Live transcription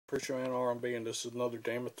Preacher Man R&B, and this is another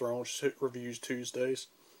Game of Thrones Reviews Tuesdays.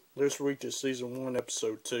 This week is Season 1,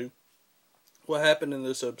 Episode 2. What happened in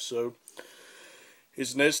this episode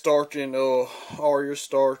is Ned Stark and Arya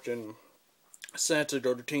Stark and Sansa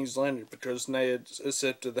go to King's Landing because Ned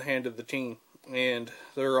accepted the hand of the king. And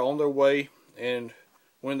they're on their way, and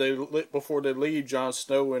when before they leave, Jon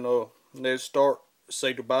Snow and Ned Stark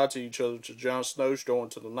say goodbye to each other to Jon Snow's going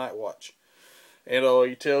to the Night Watch. And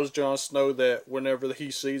he tells Jon Snow that whenever he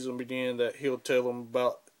sees him again, that he'll tell him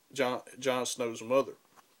about Jon Snow's mother.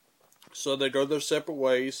 So they go their separate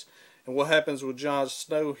ways. And what happens with Jon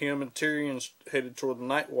Snow, him and Tyrion's headed toward the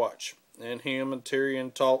Night Watch. And him and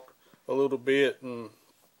Tyrion talk a little bit and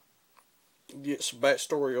get some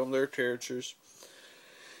backstory on their characters.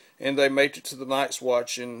 And they make it to the Night's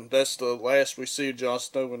Watch, and that's the last we see of Jon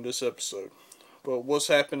Snow in this episode. But what's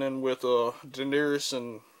happening with Daenerys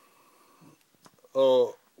and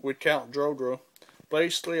with Count Drogo?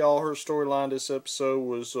 Basically, all her storyline this episode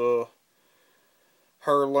was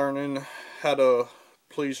her learning how to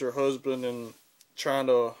please her husband and trying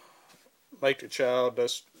to make a child.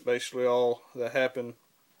 That's basically all that happened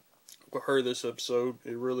with her this episode.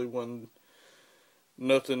 It really wasn't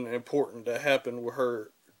nothing important that happened with her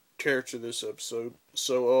character this episode.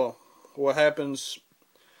 So what happens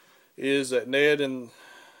is that Ned and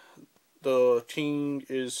the king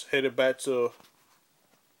is headed back to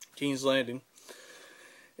King's Landing,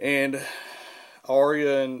 and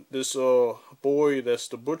Arya and this boy that's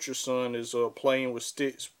the butcher's son is playing with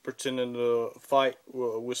sticks, pretending to fight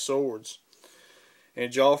with swords.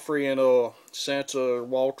 And Joffrey and Sansa are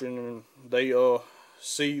walking, and they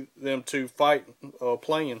see them two fighting,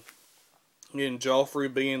 playing. And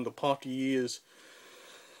Joffrey, being the punk he is,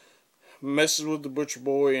 messes with the butcher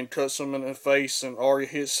boy and cuts him in the face, and Arya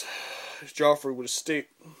hits Joffrey with a stick.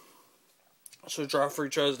 So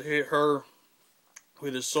Joffrey tries to hit her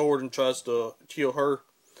with his sword and tries to kill her.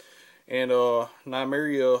 And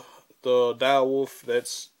Nymeria, the dire wolf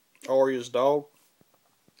that's Arya's dog,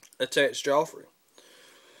 attacks Joffrey.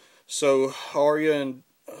 So Arya and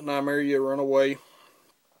Nymeria run away,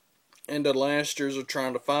 and the Lannisters are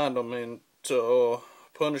trying to find them and to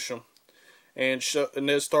punish them. And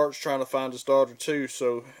Ned Stark's trying to find his daughter too.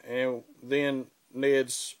 So, and then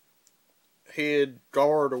Ned's head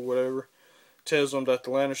guard or whatever tells them that the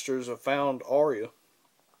Lannisters have found Arya.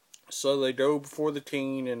 So they go before the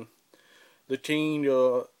king, and the king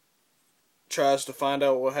tries to find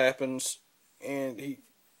out what happens, and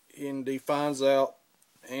he finds out,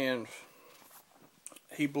 and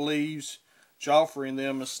he believes Joffrey and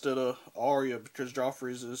them instead of Arya, because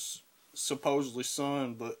Joffrey's his supposedly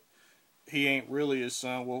son, but he ain't really his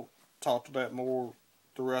son. We'll talk to that more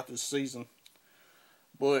throughout this season.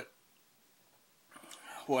 But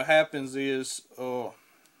what happens is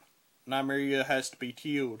Nymeria has to be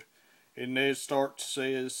killed, and Ned Stark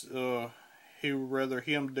says he would rather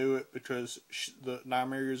him do it because the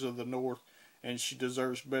Nymeria's of the north and she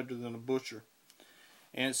deserves better than a butcher.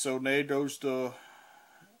 And so Ned goes to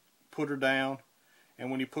put her down,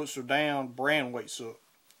 and when he puts her down, Bran wakes up,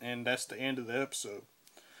 and that's the end of the episode.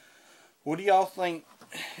 What do y'all think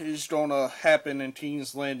is going to happen in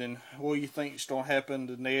King's Landing? What do you think is going to happen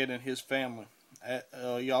to Ned and his family?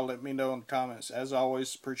 Y'all let me know in the comments. As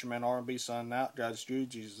always, Preacher Man R&B signing out. God is good.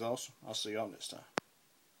 Jesus is awesome. I'll see y'all next time.